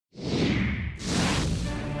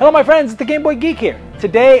Hello my friends, it's the Game Boy Geek here.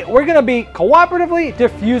 Today we're going to be cooperatively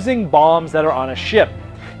diffusing bombs that are on a ship.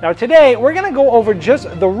 Now today we're going to go over just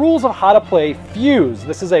the rules of how to play Fuse.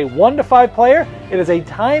 This is a 1 to 5 player. It is a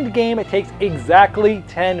timed game. It takes exactly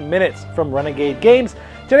 10 minutes from Renegade Games.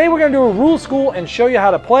 Today we're going to do a rule school and show you how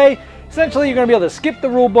to play. Essentially you're going to be able to skip the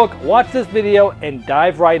rule book, watch this video, and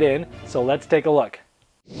dive right in. So let's take a look.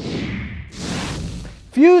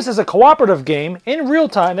 Fuse is a cooperative game in real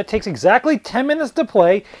time that takes exactly 10 minutes to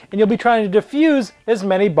play, and you'll be trying to defuse as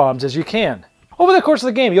many bombs as you can. Over the course of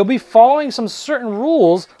the game, you'll be following some certain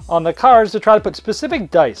rules on the cards to try to put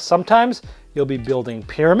specific dice. Sometimes you'll be building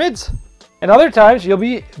pyramids, and other times you'll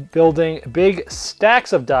be building big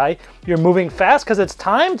stacks of die. You're moving fast because it's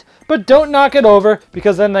timed, but don't knock it over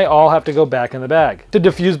because then they all have to go back in the bag. To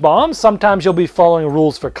defuse bombs, sometimes you'll be following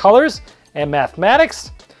rules for colors and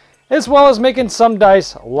mathematics, as well as making some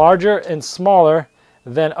dice larger and smaller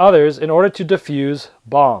than others in order to defuse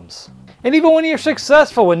bombs. And even when you're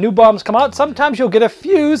successful, when new bombs come out, sometimes you'll get a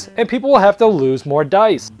fuse and people will have to lose more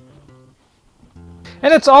dice.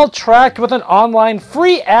 And it's all tracked with an online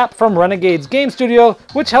free app from Renegade's Game Studio,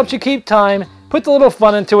 which helps you keep time, puts a little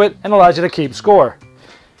fun into it, and allows you to keep score.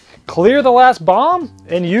 Clear the last bomb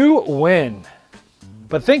and you win.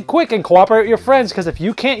 But think quick and cooperate with your friends, because if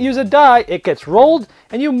you can't use a die, it gets rolled,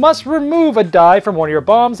 and you must remove a die from one of your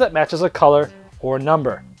bombs that matches a color or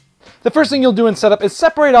number. The first thing you'll do in setup is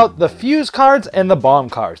separate out the fuse cards and the bomb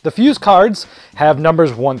cards. The fuse cards have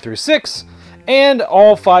numbers 1 through 6, and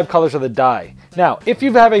all 5 colors of the die. Now, if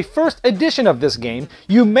you have a first edition of this game,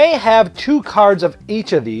 you may have 2 cards of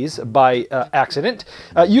each of these by accident.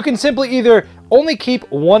 You can simply either only keep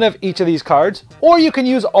 1 of each of these cards, or you can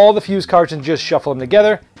use all the fuse cards and just shuffle them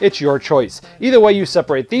together. It's your choice. Either way, you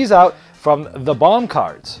separate these out from the bomb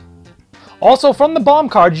cards. Also, from the bomb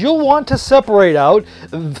cards, you'll want to separate out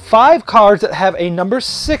 5 cards that have a number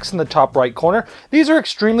 6 in the top right corner. These are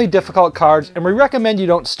extremely difficult cards, and we recommend you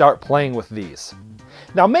don't start playing with these.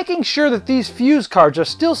 Now, making sure that these fuse cards are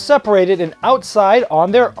still separated and outside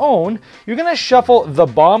on their own, you're going to shuffle the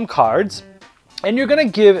bomb cards, and you're going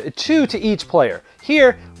to give 2 to each player.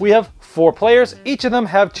 Here, we have 4 players. Each of them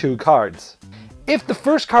have 2 cards. If the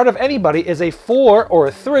first card of anybody is a 4 or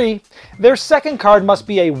a 3, their second card must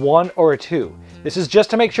be a 1 or a 2. This is just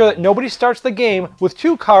to make sure that nobody starts the game with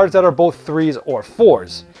 2 cards that are both 3s or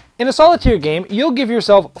 4s. In a solitaire game, you'll give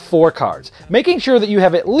yourself 4 cards, making sure that you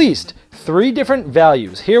have at least 3 different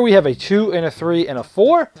values. Here we have a 2 and a 3 and a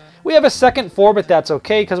 4. We have a second 4, but that's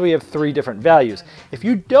okay because we have 3 different values. If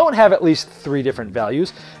you don't have at least 3 different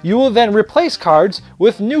values, you will then replace cards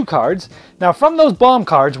with new cards. Now from those bomb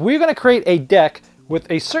cards, we're going to create a deck with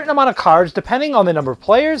a certain amount of cards depending on the number of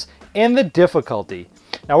players and the difficulty.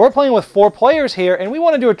 Now we're playing with 4 players here, and we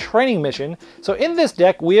want to do a training mission. So in this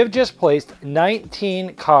deck, we have just placed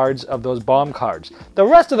 19 cards of those bomb cards. The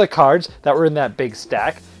rest of the cards that were in that big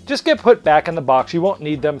stack just get put back in the box. You won't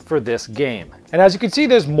need them for this game. And as you can see,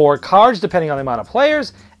 there's more cards depending on the amount of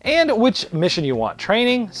players and which mission you want.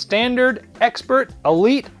 Training, standard, expert,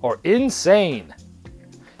 elite, or insane.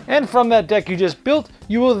 And from that deck you just built,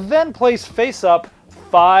 you will then place face up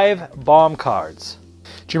 5 bomb cards.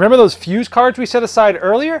 Do you remember those fuse cards we set aside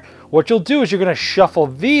earlier? What you'll do is you're going to shuffle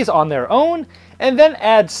these on their own and then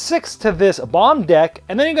add 6 to this bomb deck,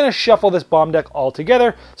 and then you're going to shuffle this bomb deck all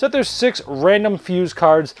together so that there's 6 random fuse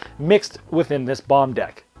cards mixed within this bomb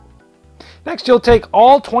deck. Next, you'll take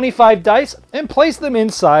all 25 dice and place them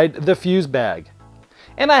inside the fuse bag.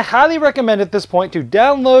 And I highly recommend at this point to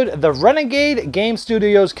download the Renegade Game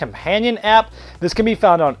Studio's companion app. This can be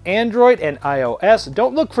found on Android and iOS.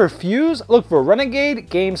 Don't look for Fuse, look for Renegade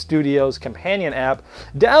Game Studio's companion app.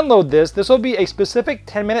 Download this. This will be a specific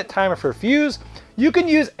 10-minute timer for Fuse. You can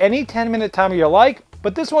use any 10-minute timer you like,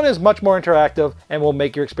 but this one is much more interactive and will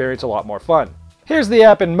make your experience a lot more fun. Here's the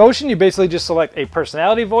app in motion. You basically just select a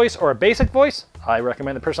personality voice or a basic voice. I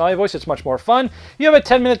recommend the personality voice. It's much more fun. You have a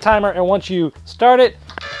 10-minute timer, and once you start it,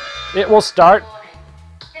 it will start.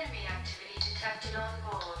 Enemy activity detected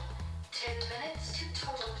on board. 10 minutes to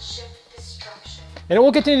total ship destruction. And it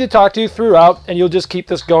will continue to talk to you throughout, and you'll just keep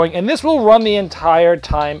this going. And this will run the entire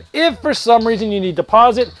time. If for some reason you need to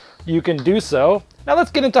pause it, you can do so. Now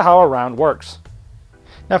let's get into how a round works.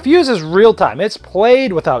 Now Fuse is real time. It's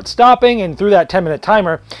played without stopping and through that 10-minute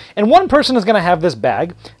timer, and one person is going to have this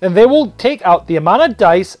bag, and they will take out the amount of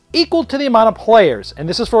dice equal to the amount of players, and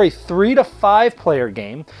this is for a 3 to 5 player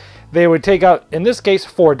game. They would take out, in this case,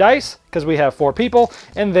 4 dice, because we have 4 people,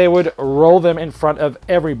 and they would roll them in front of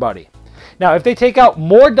everybody. Now, if they take out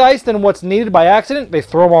more dice than what's needed by accident, they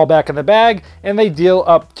throw them all back in the bag, and they deal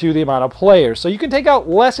up to the amount of players. So you can take out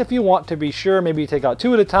less if you want to be sure. Maybe you take out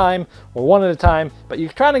 2 at a time or 1 at a time, but you're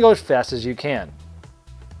trying to go as fast as you can.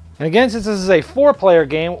 And again, since this is a 4-player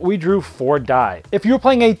game, we drew 4 die. If you're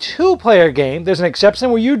playing a 2-player game, there's an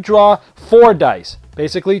exception where you draw 4 dice,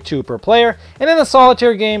 basically 2 per player, and in a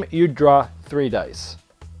solitaire game, you draw 3 dice.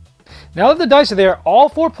 Now that the dice are there, all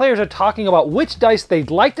 4 players are talking about which dice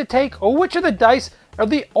they'd like to take or which of the dice are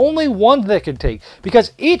the only ones they could take,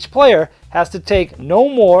 because each player has to take no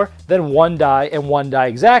more than 1 die and 1 die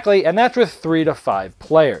exactly, and that's with 3 to 5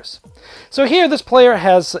 players. So here every player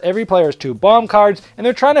has 2 bomb cards, and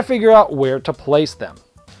they're trying to figure out where to place them.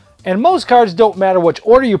 And most cards don't matter which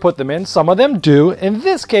order you put them in, some of them do. In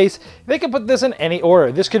this case, they can put this in any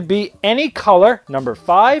order. This could be any color, number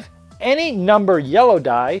 5, any number yellow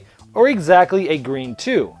die, or exactly a green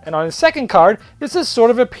 2. And on the second card, this is sort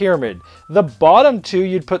of a pyramid. The bottom 2,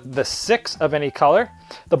 you'd put the 6 of any color.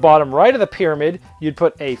 The bottom right of the pyramid, you'd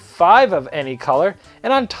put a 5 of any color.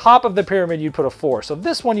 And on top of the pyramid, you'd put a 4. So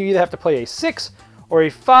this one, you either have to play a 6 or a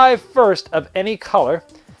 5 first of any color,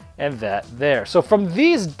 and that there. So from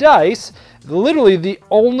these dice, literally the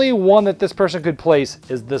only one that this person could place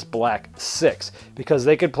is this black 6, because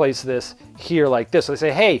they could place this here like this. So they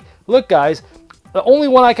say, hey, look guys, the only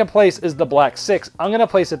one I can place is the black 6. I'm going to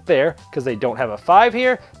place it there because they don't have a 5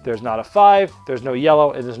 here. There's not a 5. There's no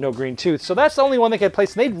yellow, and there's no green 2. So that's the only one they can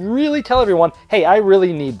place. And they'd really tell everyone, hey, I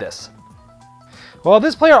really need this. Well,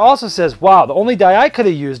 this player also says, wow, the only die I could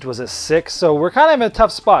have used was a 6. So we're kind of in a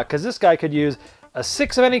tough spot because this guy could use a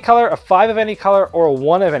 6 of any color, a 5 of any color, or a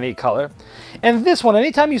 1 of any color. And this one,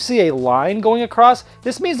 anytime you see a line going across,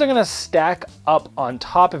 this means they're going to stack up on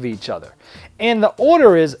top of each other. And the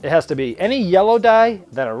order is, it has to be any yellow die,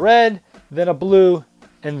 then a red, then a blue,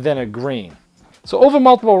 and then a green. So over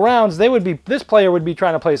multiple rounds, this player would be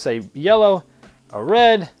trying to place a yellow, a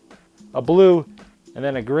red, a blue, and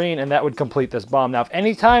then a green, and that would complete this bomb. Now, if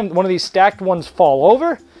any time one of these stacked ones fall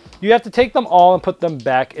over, you have to take them all and put them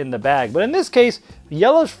back in the bag. But in this case,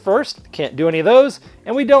 yellow's first, can't do any of those,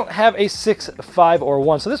 and we don't have a 6, 5, or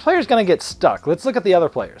 1. So this player's gonna get stuck. Let's look at the other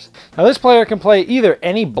players. Now this player can play either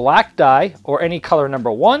any black die or any color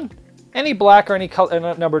number 1, any black or any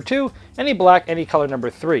color number 2, any black, any color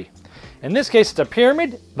number 3. In this case, it's a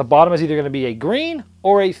pyramid. The bottom is either gonna be a green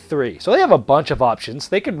or a 3. So they have a bunch of options.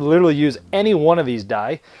 They could literally use any one of these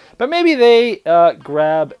die, but maybe they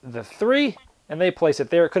grab the 3 and they place it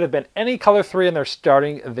there. It could have been any color 3 and they're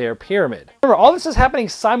starting their pyramid. Remember, all this is happening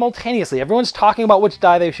simultaneously. Everyone's talking about which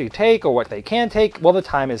die they should take or what they can take while the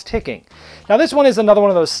time is ticking. Now this one is another one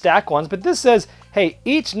of those stack ones, but this says, hey,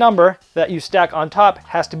 each number that you stack on top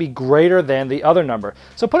has to be greater than the other number.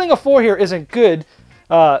 So putting a 4 here isn't good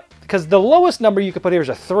because the lowest number you could put here is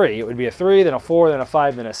a 3. It would be a 3, then a 4, then a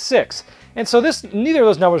 5, then a 6. And so neither of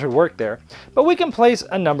those numbers would work there. But we can place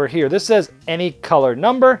a number here. This says any color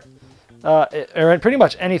number. Or pretty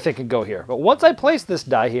much anything can go here. But once I place this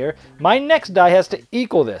die here, my next die has to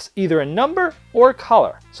equal this, either a number or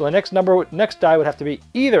color. So the next die would have to be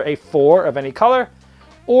either a 4 of any color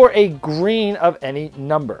or a green of any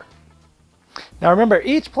number. Now remember,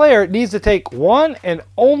 each player needs to take one and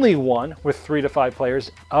only one with 3 to 5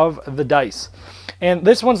 players of the dice. And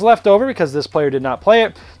this one's left over because this player did not play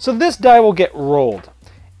it. So this die will get rolled.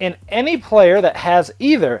 And any player that has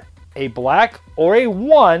either a black or a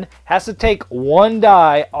 1 has to take 1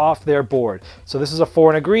 die off their board. So this is a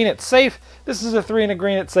 4 and a green, it's safe. This is a 3 and a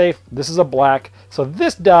green, it's safe. This is a black. So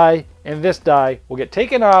this die and this die will get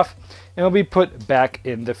taken off and will be put back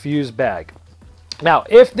in the fuse bag. Now,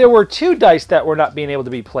 if there were 2 dice that were not being able to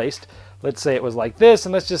be placed, let's say it was like this,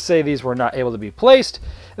 and let's just say these were not able to be placed,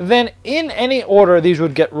 then in any order these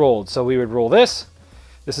would get rolled. So we would roll this.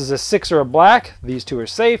 This is a 6 or a black. These 2 are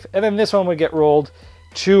safe. And then this one would get rolled.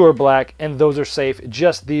 2 are black, and those are safe.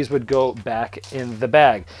 Just these would go back in the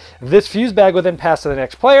bag. This fuse bag would then pass to the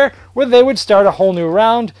next player, where they would start a whole new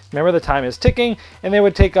round. Remember, the time is ticking, and they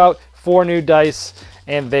would take out 4 new dice,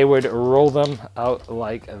 and they would roll them out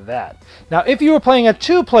like that. Now, if you were playing a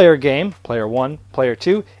 2-player game, player 1, player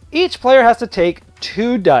 2, each player has to take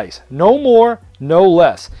 2 dice. No more, no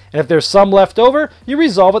less. And if there's some left over, you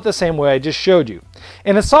resolve it the same way I just showed you.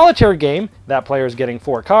 In a solitaire game, that player is getting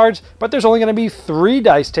 4 cards, but there's only going to be 3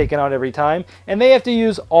 dice taken out every time, and they have to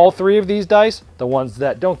use all 3 of these dice. The ones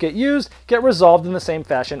that don't get used get resolved in the same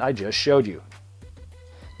fashion I just showed you.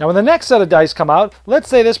 Now when the next set of dice come out, let's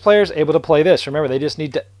say this player is able to play this. Remember, they just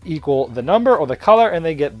need to equal the number or the color, and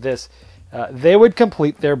they get this. They would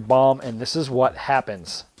complete their bomb, and this is what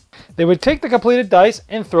happens. They would take the completed dice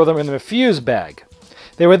and throw them in the fuse bag.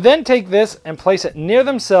 They would then take this and place it near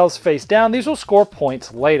themselves face down. These will score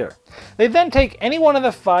points later. They then take any one of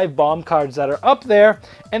the 5 bomb cards that are up there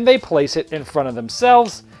and they place it in front of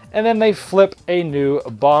themselves, and then they flip a new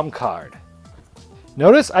bomb card.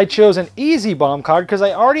 Notice I chose an easy bomb card because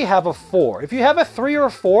I already have a 4. If you have a 3 or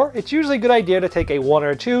a 4, it's usually a good idea to take a 1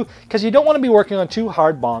 or a 2 because you don't want to be working on 2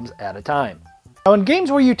 hard bombs at a time. Now in games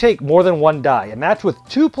where you take more than 1 die, and that's with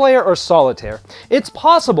 2-player or solitaire, it's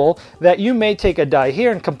possible that you may take a die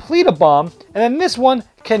here and complete a bomb, and then this one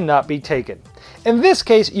cannot be taken. In this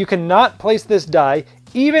case, you cannot place this die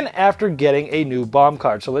even after getting a new bomb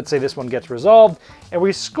card. So let's say this one gets resolved, and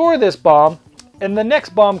we score this bomb, and the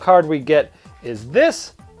next bomb card we get is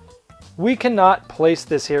this. We cannot place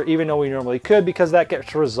this here even though we normally could because that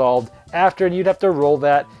gets resolved after, and you'd have to roll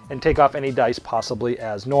that and take off any dice possibly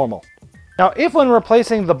as normal. Now if when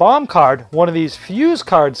replacing the bomb card, one of these fuse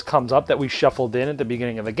cards comes up that we shuffled in at the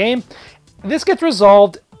beginning of the game, this gets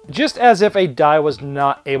resolved just as if a die was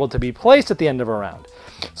not able to be placed at the end of a round.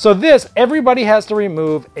 So this, everybody has to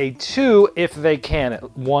remove a 2 if they can,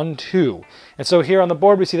 1, 2. And so here on the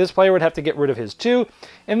board we see this player would have to get rid of his 2,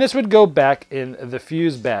 and this would go back in the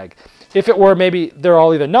fuse bag. If it were maybe they're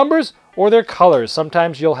all either numbers or they're colors,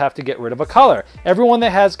 sometimes you'll have to get rid of a color. Everyone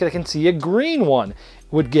that can see a green one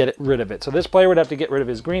would get rid of it. So this player would have to get rid of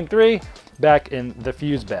his green 3 back in the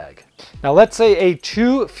fuse bag. Now let's say a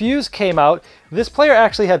 2 fuse came out. This player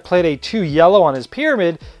actually had played a 2 yellow on his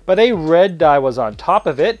pyramid, but a red die was on top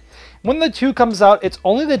of it. When the 2 comes out, it's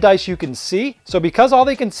only the dice you can see. So because all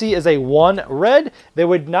they can see is a 1 red, they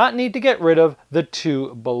would not need to get rid of the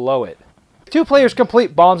 2 below it. 2 players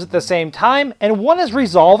complete bombs at the same time, and one is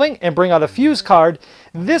resolving and bring out a fuse card.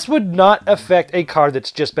 This would not affect a card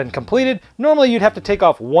that's just been completed. Normally you'd have to take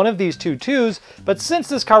off one of these 2 2s, but since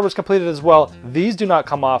this card was completed as well, these do not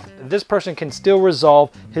come off. This person can still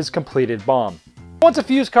resolve his completed bomb. Once a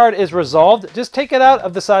fuse card is resolved, just take it out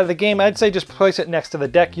of the side of the game. I'd say just place it next to the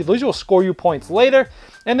deck. These will score you points later,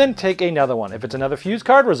 and then take another one. If it's another fuse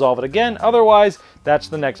card, resolve it again. Otherwise, that's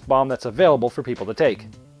the next bomb that's available for people to take.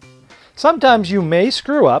 Sometimes you may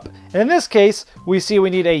screw up, and in this case, we see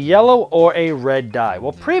we need a yellow or a red die.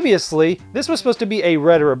 Well, previously, this was supposed to be a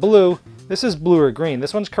red or a blue. This is blue or green.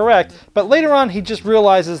 This one's correct, but later on, he just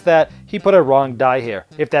realizes that he put a wrong die here.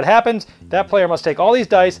 If that happens, that player must take all these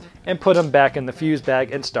dice and put them back in the fuse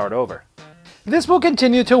bag and start over. This will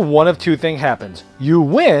continue till one of 2 things happens. You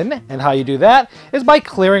win, and how you do that is by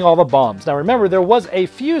clearing all the bombs. Now remember, there was a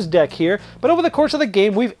fuse deck here, but over the course of the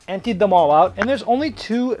game, we've emptied them all out, and there's only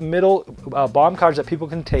 2 middle bomb cards that people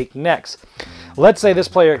can take next. Let's say this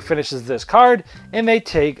player finishes this card, and they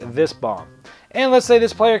take this bomb. And let's say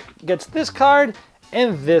this player gets this card,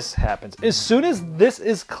 and this happens. As soon as this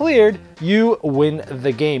is cleared, you win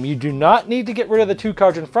the game. You do not need to get rid of the 2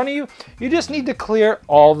 cards in front of you. You just need to clear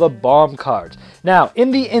all the bomb cards. Now,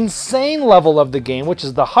 in the insane level of the game, which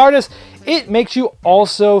is the hardest, it makes you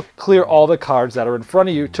also clear all the cards that are in front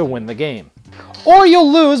of you to win the game. Or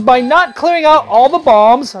you'll lose by not clearing out all the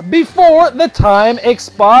bombs before the time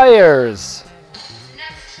expires.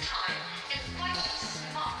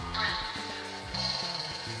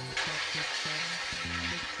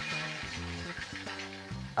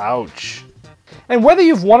 Ouch. And whether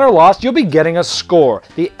you've won or lost, you'll be getting a score.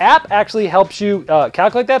 The app actually helps you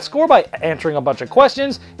calculate that score by answering a bunch of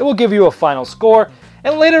questions. It will give you a final score.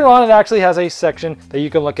 And later on, it actually has a section that you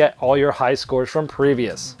can look at all your high scores from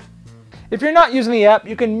previous. If you're not using the app,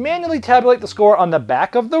 you can manually tabulate the score on the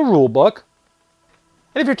back of the rule book.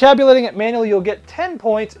 And if you're tabulating it manually, you'll get 10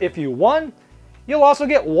 points if you won. You'll also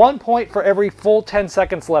get 1 point for every full 10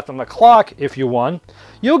 seconds left on the clock if you won.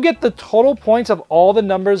 You'll get the total points of all the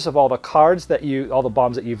numbers of all the cards that all the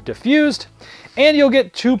bombs that you've diffused. And you'll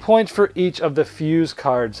get 2 points for each of the fuse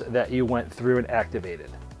cards that you went through and activated.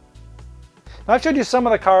 Now I've showed you some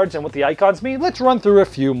of the cards and what the icons mean. Let's run through a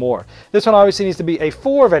few more. This one obviously needs to be a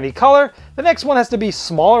 4 of any color. The next one has to be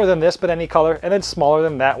smaller than this but any color, and then smaller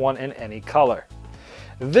than that one in any color.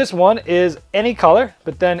 This one is any color,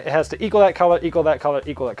 but then it has to equal that color, equal that color,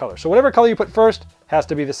 equal that color. So whatever color you put first has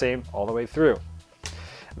to be the same all the way through.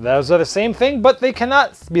 Those are the same thing, but they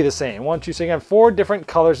cannot be the same. 1, 2, so you have 4 different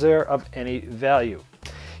colors there of any value.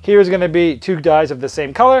 Here's going to be 2 dies of the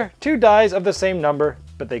same color, 2 dies of the same number,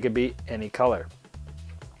 but they could be any color.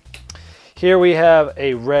 Here we have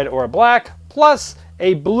a red or a black, plus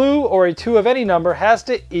a blue or a 2 of any number has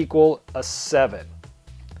to equal a 7.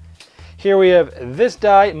 Here we have this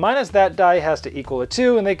die minus that die has to equal a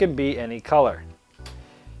 2, and they can be any color.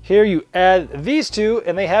 Here you add these 2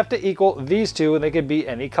 and they have to equal these 2, and they can be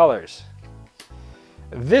any colors.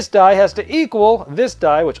 This die has to equal this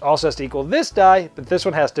die, which also has to equal this die, but this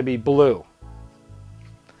one has to be blue.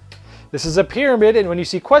 This is a pyramid, and when you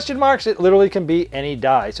see question marks, it literally can be any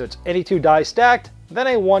die. So it's any 2 die stacked, then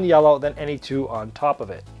a 1 yellow, then any 2 on top of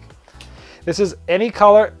it. This is any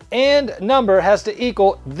color and number has to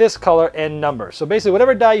equal this color and number. So basically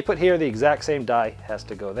whatever die you put here, the exact same die has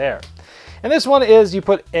to go there. And this one is you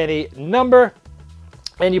put any number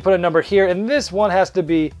and you put a number here, and this one has to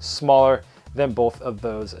be smaller than both of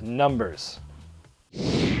those numbers.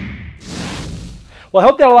 Well, I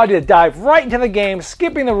hope that allowed you to dive right into the game,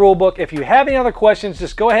 skipping the rule book. If you have any other questions,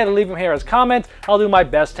 just go ahead and leave them here as comments. I'll do my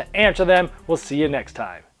best to answer them. We'll see you next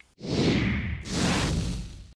time.